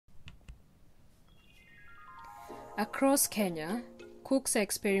Across Kenya, cooks are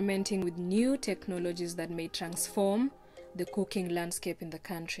experimenting with new technologies that may transform the cooking landscape in the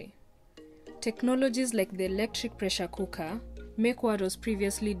country. Technologies like the electric pressure cooker make what was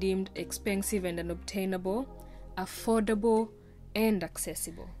previously deemed expensive and unobtainable, affordable, and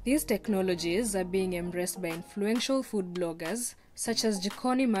accessible. These technologies are being embraced by influential food bloggers such as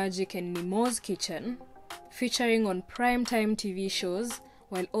Jikoni Magic and Nimo's Kitchen, featuring on primetime TV shows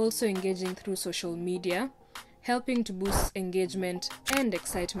while also engaging through social media, helping to boost engagement and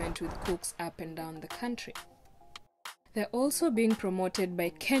excitement with cooks up and down the country. They're also being promoted by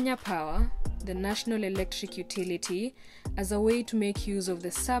Kenya Power, the national electric utility, as a way to make use of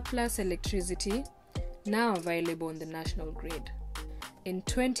the surplus electricity now available on the national grid. In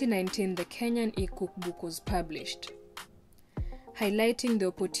 2019, the Kenyan eCookbook was published, highlighting the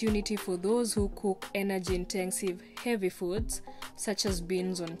opportunity for those who cook energy-intensive heavy foods such as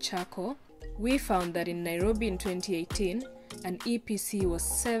beans on charcoal. We found that in Nairobi in 2018, an EPC was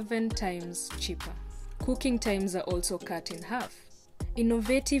 7 times cheaper. Cooking times are also cut in half.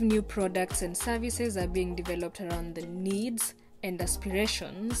 Innovative new products and services are being developed around the needs and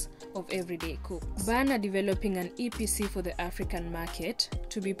aspirations of everyday cooks. Ban are developing an EPC for the African market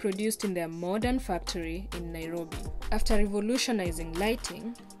to be produced in their modern factory in Nairobi. After revolutionizing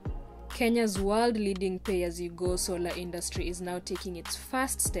lighting, Kenya's world-leading pay-as-you-go solar industry is now taking its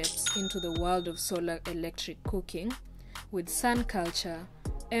first steps into the world of solar electric cooking, with Sun Culture,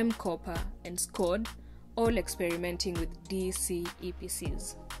 M-Copper, and SCOD all experimenting with DC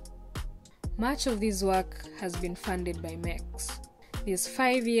EPCs. Much of this work has been funded by MEX. This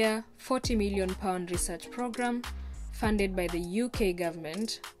 5-year, £40 million research program, funded by the UK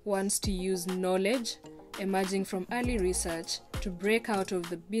government, wants to use knowledge emerging from early research to break out of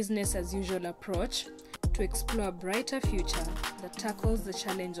the business-as-usual approach to explore a brighter future that tackles the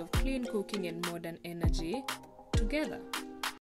challenge of clean cooking and modern energy together.